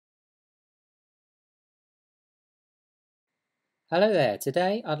Hello there.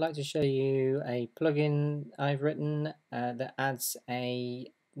 Today I'd like to show you a plugin I've written that adds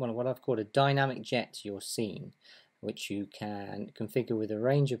what I've called a dynamic jet to your scene, which you can configure with a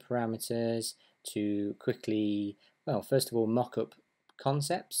range of parameters to quickly, well, first of all, mock up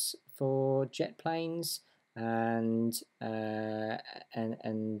concepts for jet planes and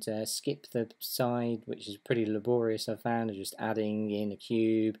skip the side, which is pretty laborious, I've found, of just adding in a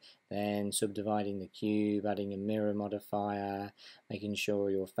cube, then subdividing the cube, adding a mirror modifier, making sure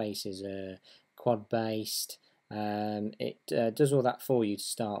your faces are quad based. It does all that for you to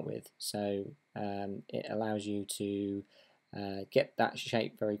start with, so it allows you to get that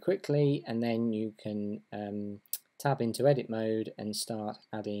shape very quickly, and then you can tab into edit mode and start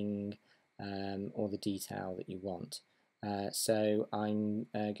adding all the detail that you want. So I'm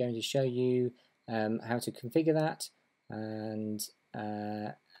going to show you how to configure that, and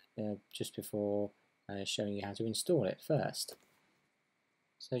just before showing you how to install it first.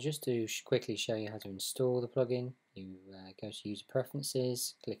 So just to quickly show you how to install the plugin, you go to User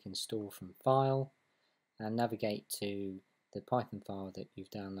Preferences, click Install from File, and navigate to the Python file that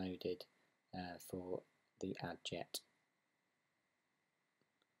you've downloaded for the Add Jet.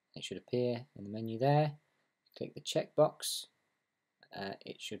 It should appear in the menu there. Click the checkbox.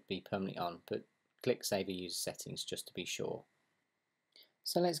 It should be permanently on, but click Save a User Settings just to be sure.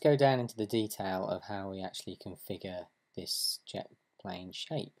 So let's go down into the detail of how we actually configure this jet plane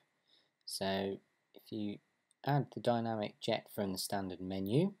shape. So if you add the dynamic jet from the standard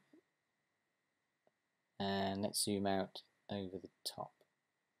menu, and let's zoom out over the top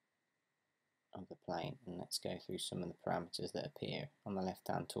of the plane, and let's go through some of the parameters that appear on the left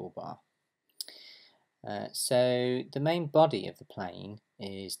hand toolbar. So the main body of the plane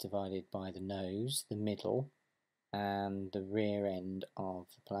is divided by the nose, the middle, and the rear end of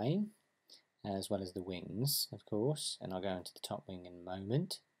the plane, as well as the wings, of course, and I'll go into the top wing in a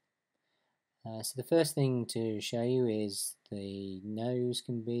moment. So the first thing to show you is the nose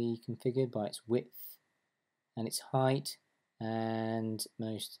can be configured by its width and its height, and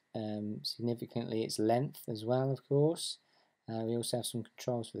most significantly its length as well, of course. We also have some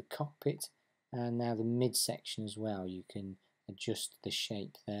controls for the cockpit and now the midsection as well. You can adjust the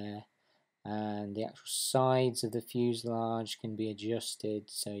shape there, and the actual sides of the fuselage can be adjusted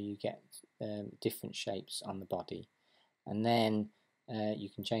so you get different shapes on the body. And then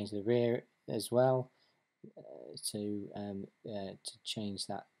you can change the rear as well to change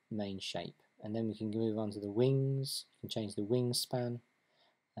that main shape. And then we can move on to the wings. You can change the wingspan.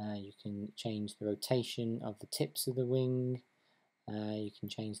 You can change the rotation of the tips of the wing. You can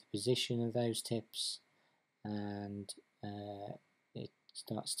change the position of those tips, and it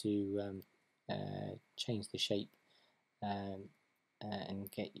starts to change the shape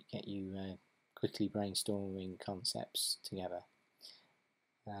and get you quickly brainstorming concepts together.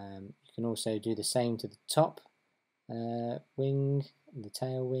 You can also do the same to the top wing, the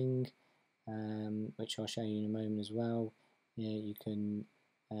tail wing, which I'll show you in a moment as well. You can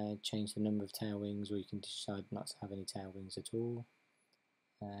change the number of tail wings, or you can decide not to have any tail wings at all.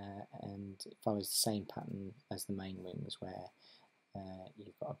 And it follows the same pattern as the main wings, where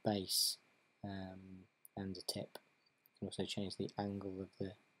you've got a base and a tip. You can also change the angle of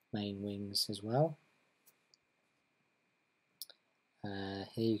the main wings as well.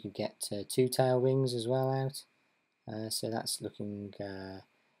 Here you could get two tail wings as well out, so that's looking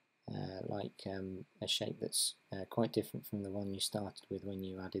like a shape that's quite different from the one you started with when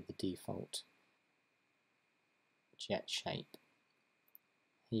you added the default jet shape.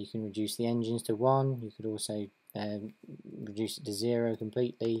 You can reduce the engines to 1, you could also reduce it to 0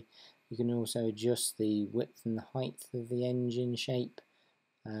 completely. You can also adjust the width and the height of the engine shape,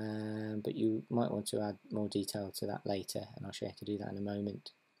 but you might want to add more detail to that later, and I'll show you how to do that in a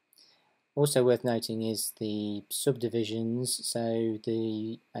moment. Also worth noting is the subdivisions. So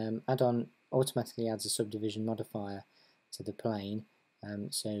the add-on automatically adds a subdivision modifier to the plane,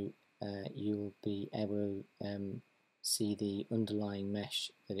 so you'll be able to see the underlying mesh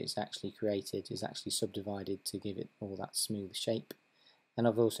that it's actually created is actually subdivided to give it all that smooth shape. And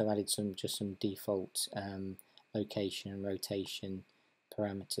I've also added some default location and rotation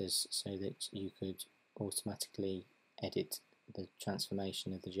parameters so that you could automatically edit the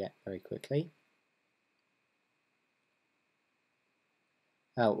transformation of the jet very quickly.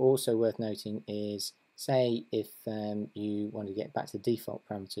 Also worth noting is, say if you want to get back to the default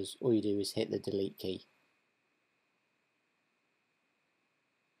parameters, all you do is hit the delete key.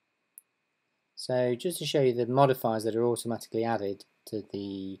 So just to show you the modifiers that are automatically added to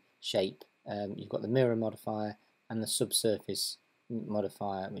the shape, you've got the mirror modifier and the subsurface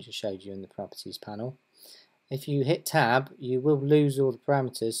modifier, which I showed you in the properties panel. If you hit tab, you will lose all the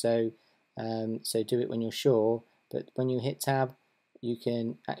parameters, so so do it when you're sure, but when you hit tab you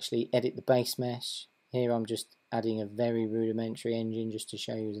can actually edit the base mesh. Here I'm just adding a very rudimentary engine just to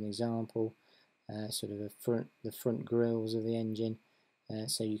show you as an example, sort of the front grills of the engine,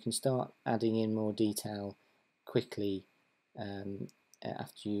 so you can start adding in more detail quickly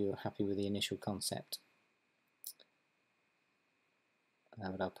after you're happy with the initial concept.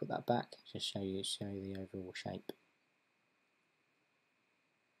 But I'll put that back, just show you the overall shape.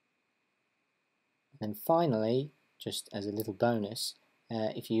 And finally, just as a little bonus,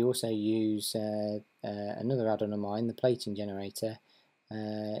 if you also use another add-on of mine, the plating generator,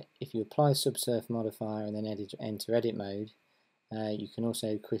 if you apply the subsurf modifier and then enter edit mode, you can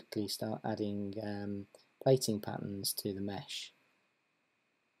also quickly start adding plating patterns to the mesh.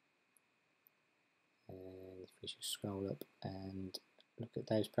 And if we just scroll up and look at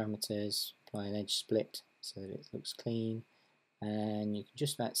those parameters, apply an edge split so that it looks clean, and you can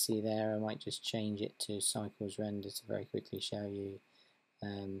just about see there. I might just change it to cycles render to very quickly show you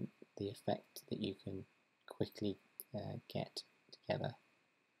the effect that you can quickly get together.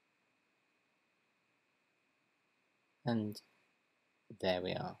 And there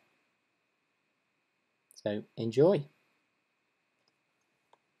we are. So enjoy.